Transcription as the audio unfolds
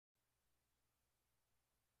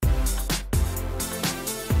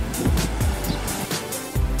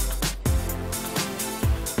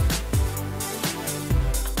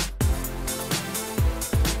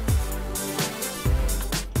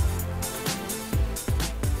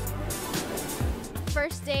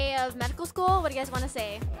first day of medical school. What do you guys want to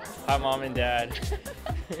say? Hi, Mom and Dad.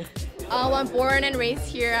 I'm born and raised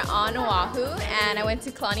here on Oahu, and I went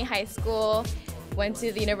to Kalani High School, went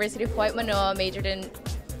to the University of Hawaiʻi Manoa, majored in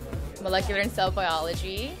molecular and cell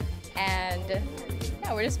biology, and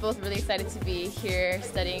yeah, we're just both really excited to be here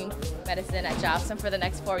studying medicine at JABSOM for the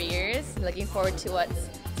next 4 years. Looking forward to what's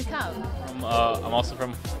to come. I'm also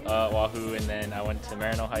from Oahu, and then I went to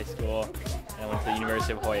Marino High School, and I went to the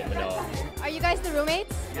University of Hawaiʻi Manoa. Are you guys the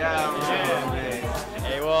roommates?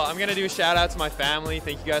 Hey, well, I'm gonna do a shout out to my family.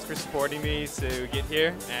 Thank you guys for supporting me to get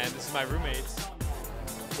here, and this is my roommates.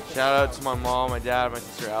 Shout out to my mom, my dad, my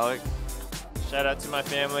sister Alex. Shout out to my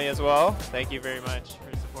family as well. Thank you very much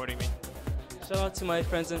for supporting me. Shout out to my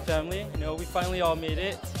friends and family. You know, we finally all made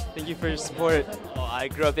it. Thank you for your support. Well, I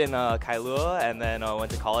grew up in Kailua and then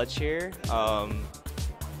went to college here.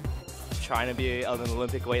 Trying to be an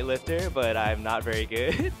Olympic weightlifter, but I'm not very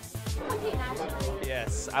good.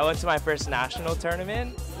 Yes, I went to my first national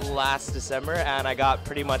tournament last December and I got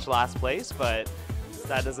pretty much last place, but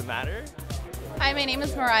that doesn't matter. Hi, my name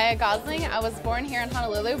is Mariah Gosling. I was born here in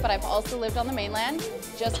Honolulu, but I've also lived on the mainland.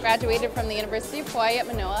 Just graduated from the University of Hawaii at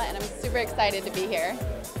Manoa, and I'm super excited to be here.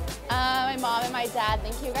 My mom and my dad,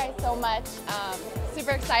 thank you guys so much.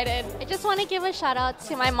 Super excited. I just want to give a shout out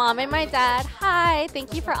to my mom and my dad. Hi,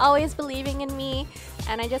 thank you for always believing in me.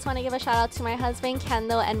 And I just want to give a shout out to my husband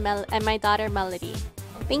Kendall and my daughter Melody.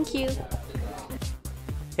 Thank you.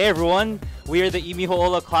 Hey everyone, we are the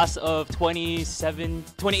Imiho'ola class of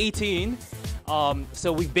 2018.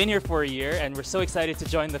 So we've been here for a year and we're so excited to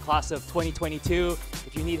join the class of 2022.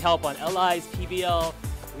 If you need help on LIs, PBL,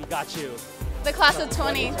 we got you. The class of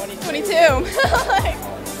 2022.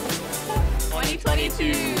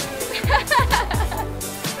 2022.